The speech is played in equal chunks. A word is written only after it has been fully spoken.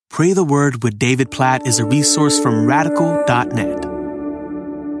Pray the Word with David Platt is a resource from radical.net.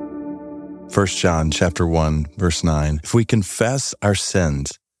 1 John chapter 1, verse 9. If we confess our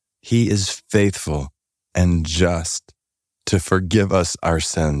sins, he is faithful and just to forgive us our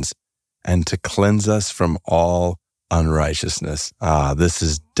sins and to cleanse us from all unrighteousness. This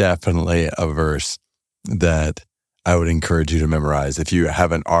is definitely a verse that I would encourage you to memorize if you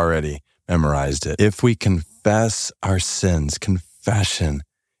haven't already memorized it. If we confess our sins, confession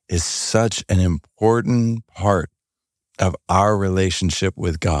is such an important part of our relationship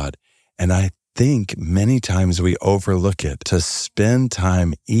with God. And I think many times we overlook it. To spend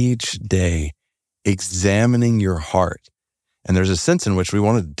time each day examining your heart. And there's a sense in which we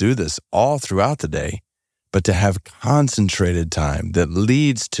want to do this all throughout the day, but to have concentrated time that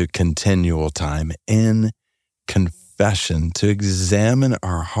leads to continual time in confession, to examine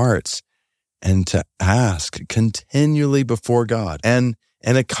our hearts and to ask continually before God and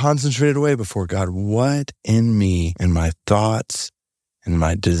in a concentrated way before God, what in me, in my thoughts, in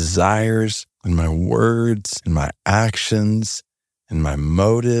my desires, in my words, in my actions, in my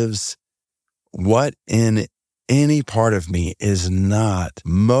motives, what in any part of me is not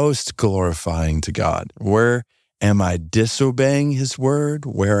most glorifying to God? Where am I disobeying his word?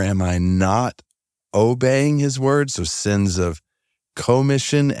 Where am I not obeying his word? So sins of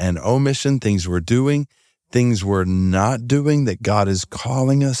commission and omission, things we're doing, things we're not doing that God is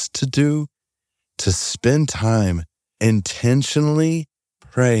calling us to do, to spend time intentionally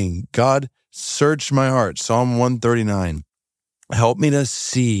praying. God, search my heart. Psalm 139. Help me to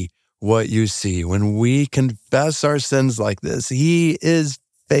see what you see. When we confess our sins like this, he is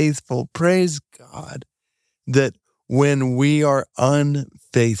faithful. Praise God that when we are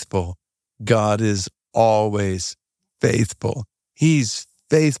unfaithful, God is always faithful. He's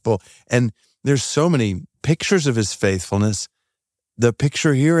faithful. And there's so many pictures of his faithfulness. The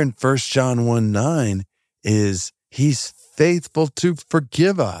picture here in 1 John 1:9 is he's faithful to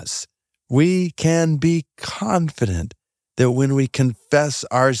forgive us. We can be confident that when we confess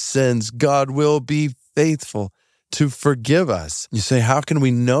our sins, God will be faithful to forgive us. You say, how can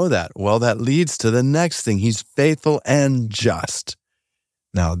we know that? Well, that leads to the next thing. He's faithful and just.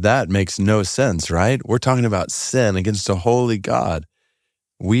 Now, that makes no sense, right? We're talking about sin against a holy God.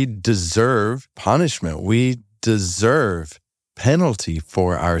 We deserve punishment. We deserve penalty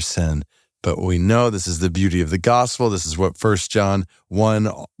for our sin. But we know this is the beauty of the gospel. This is what 1 John 1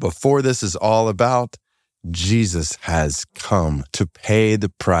 before this is all about. Jesus has come to pay the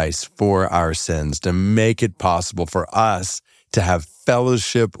price for our sins, to make it possible for us to have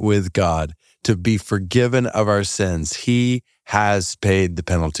fellowship with God, to be forgiven of our sins. He has paid the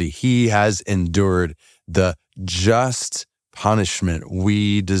penalty. He has endured the just punishment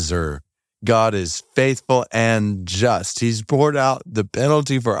we deserve. God is faithful and just. He's poured out the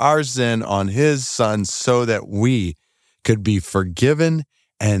penalty for our sin on his son so that we could be forgiven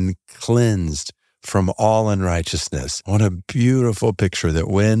and cleansed from all unrighteousness. What a beautiful picture that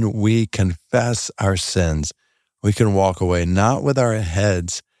when we confess our sins, we can walk away not with our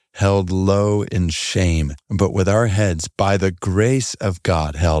heads held low in shame, but with our heads by the grace of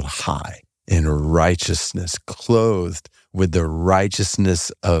God held high in righteousness, clothed with the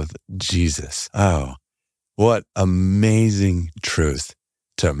righteousness of Jesus. Oh, what amazing truth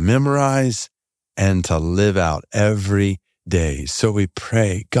to memorize and to live out every day. So we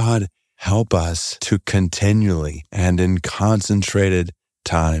pray, God, help us to continually and in concentrated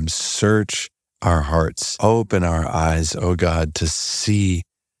time search our hearts, open our eyes, oh God, to see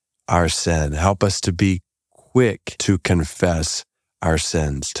our sin. Help us to be quick to confess our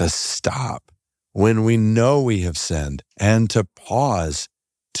sins, to stop when we know we have sinned, and to pause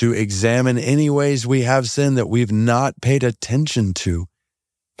to examine any ways we have sinned that we've not paid attention to.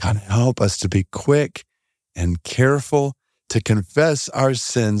 God, help us to be quick and careful to confess our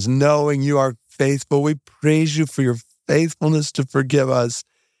sins, knowing you are faithful. We praise you for your faithfulness to forgive us.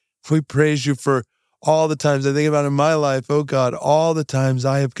 We praise you for all the times I think about in my life, oh God, all the times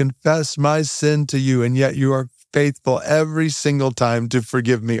I have confessed my sin to you, and yet you are faithful every single time to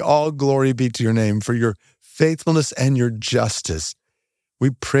forgive me. All glory be to your name for your faithfulness and your justice. We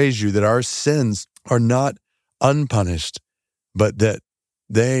praise you that our sins are not unpunished, but that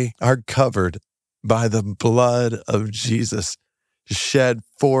they are covered by the blood of Jesus shed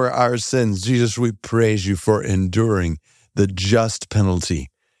for our sins. Jesus, we praise you for enduring the just penalty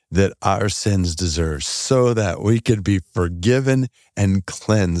that our sins deserve so that we could be forgiven and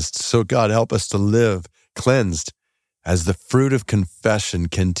cleansed. So God, help us to live cleansed as the fruit of confession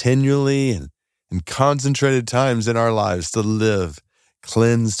continually and in concentrated times in our lives, to live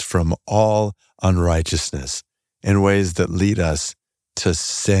cleansed from all unrighteousness in ways that lead us to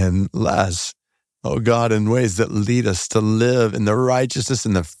sin less. Oh God, in ways that lead us to live in the righteousness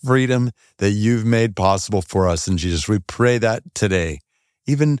and the freedom that you've made possible for us in Jesus. We pray that today,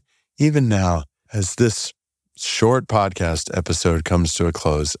 even now, as this short podcast episode comes to a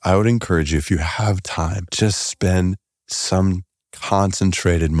close, I would encourage you, if you have time, just spend some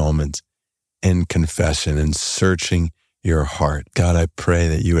concentrated moments in confession and searching your heart. God, I pray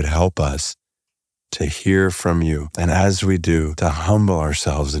that you would help us to hear from you. And as we do, to humble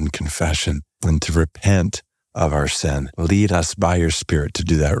ourselves in confession and to repent of our sin. Lead us by your Spirit to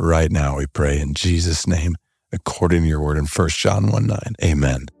do that right now, we pray in Jesus' name, according to your word in 1 John 1:9.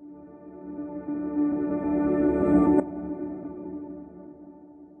 Amen.